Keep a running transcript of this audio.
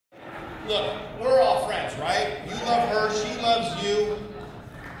Look, we're all friends, right? You love her, she loves you.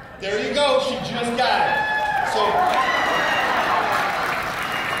 There you go, she just got it. So,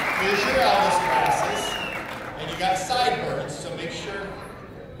 here's your Elvis glasses, and you got sideburns, so make sure,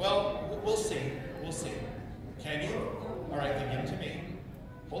 well, we'll see, we'll see. Can you? All right, then give them to me.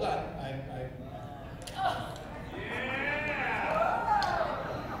 Hold on,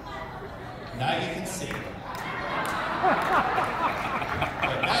 Now you can see.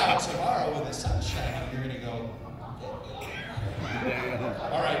 But now, tomorrow, when the sun's shining, you're going to go,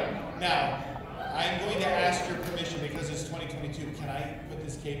 all right, now, I'm going to ask your permission because it's 2022. Can I put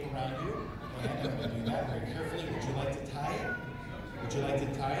this cape around you? And I'm going to do that very carefully. Would you like to tie it? Would you like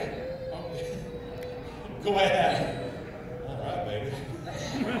to tie it? Oh. Go ahead. All right, baby.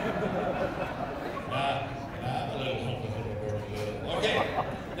 I'm a little. Okay.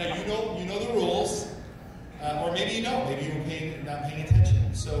 Now you know the rules, or maybe you know. Maybe you were not paying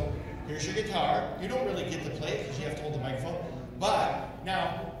attention. So here's your guitar. You don't really get to play it because you have to hold the microphone. But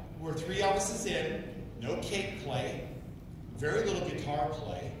now we're 3 Elvises in. No cape play, very little guitar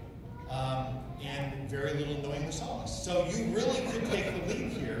play, and very little knowing the songs. So you really could take the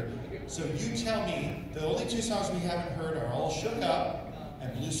lead here. So you tell me, the only 2 songs we haven't heard are All Shook Up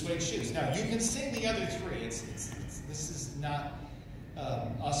and Blue Suede Shoes. Now you can sing the other 3. This is not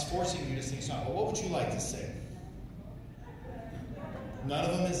us forcing you to sing a song. But what would you like to sing? None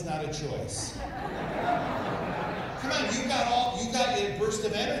of them is not a choice. Come on, you got a burst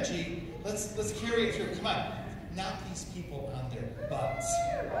of energy. Let's carry it through. Come on, knock these people on their butts.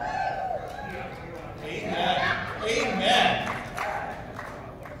 Amen. Amen.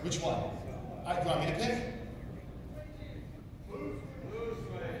 Which one? You want me to pick?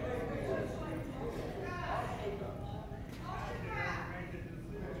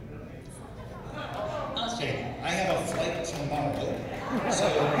 Okay, I have a flight tomorrow, so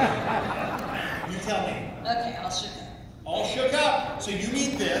you tell me. Okay, all shook up. All shook up. So you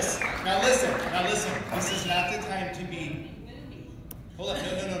need this. Now listen. This is not the time to be. Hold on. No.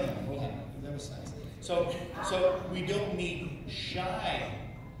 Hold on. That was nice. So we don't need shy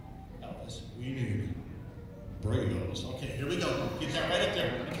Elvis. We need brave Elvis. Okay, here we go. Get that right up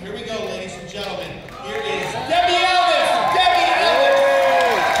there. Here we go, ladies and gentlemen. Here is Debbie Elvis. Debbie Elvis.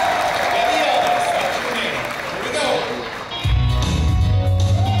 Debbie Elvis. That's your name. Here we go.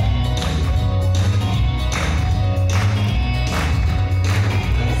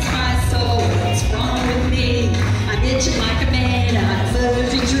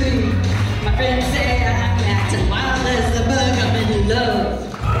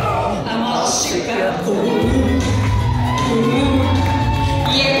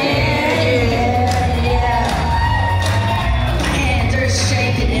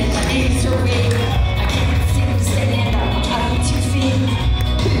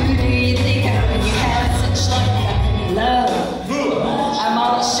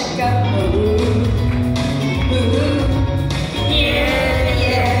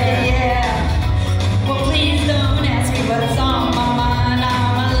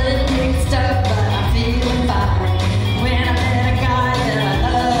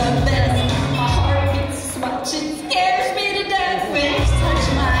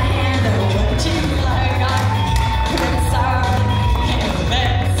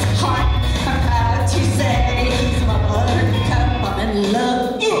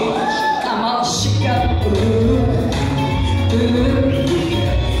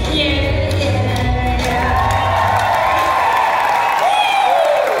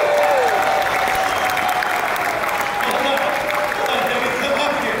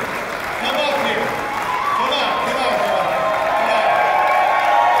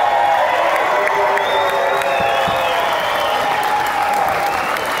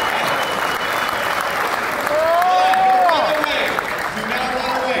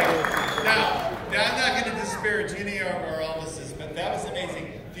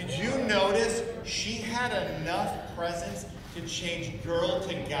 She had enough presence to change girl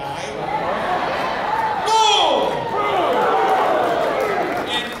to guy. Boom!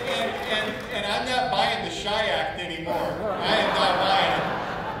 And I'm not buying the shy act anymore. I am not buying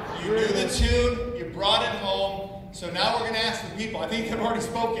it. You knew the tune, you brought it home. So now we're going to ask the people. I think they've already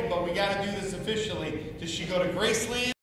spoken, but we got to do this officially. Does she go to Graceland?